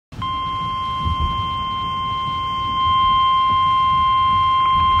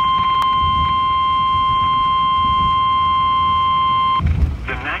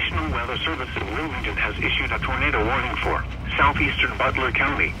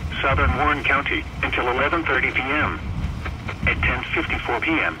County, southern Warren County, until 11:30 p.m. At 10:54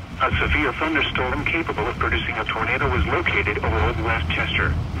 p.m., a severe thunderstorm capable of producing a tornado was located over Old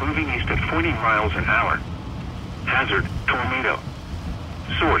Westchester, moving east at 40 miles an hour. Hazard, tornado.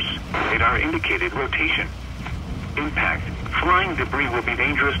 Source, radar indicated rotation. Impact, flying debris will be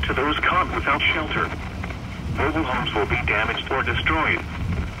dangerous to those caught without shelter. Mobile homes will be damaged or destroyed.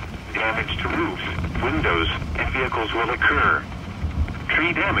 Damage to roofs, windows, and vehicles will occur.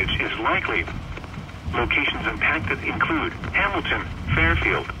 Tree damage is likely. Locations impacted include Hamilton,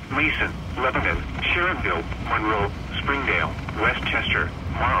 Fairfield, Mason, Lebanon, Sharonville, Monroe, Springdale, Westchester,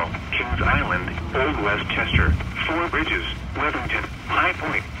 Morrow, Kings Island, Old Westchester, Four Bridges, Wethington, High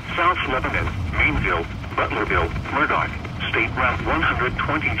Point, South Lebanon, Mainville, Butlerville, Murdoch, State Route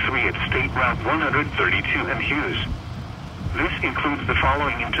 123 at State Route 132 and Hughes. This includes the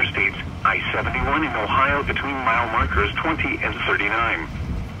following interstates: I-71 in Ohio between mile markers 20 and 39.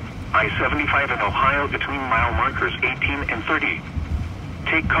 I-75 in Ohio between mile markers 18 and 30.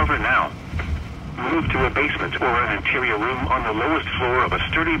 Take cover now. Move to a basement or an interior room on the lowest floor of a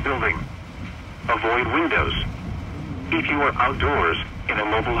sturdy building. Avoid windows. If you are outdoors, in a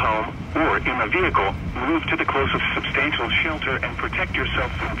mobile home, or in a vehicle, move to the closest substantial shelter and protect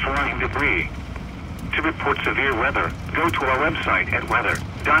yourself from flying debris. To report severe weather, go to our website at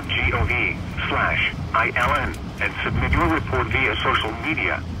weather.gov/ILN and submit your report via social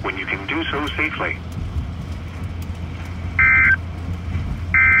media when you can do so safely.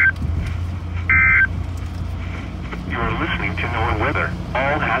 You're listening to NOAA Weather,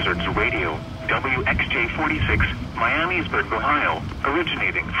 All Hazards Radio, WXJ-46, Miamisburg, Ohio,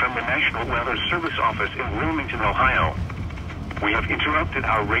 originating from the National Weather Service Office in Wilmington, Ohio. We have interrupted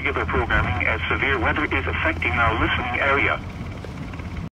our regular programming as severe weather is affecting our listening area.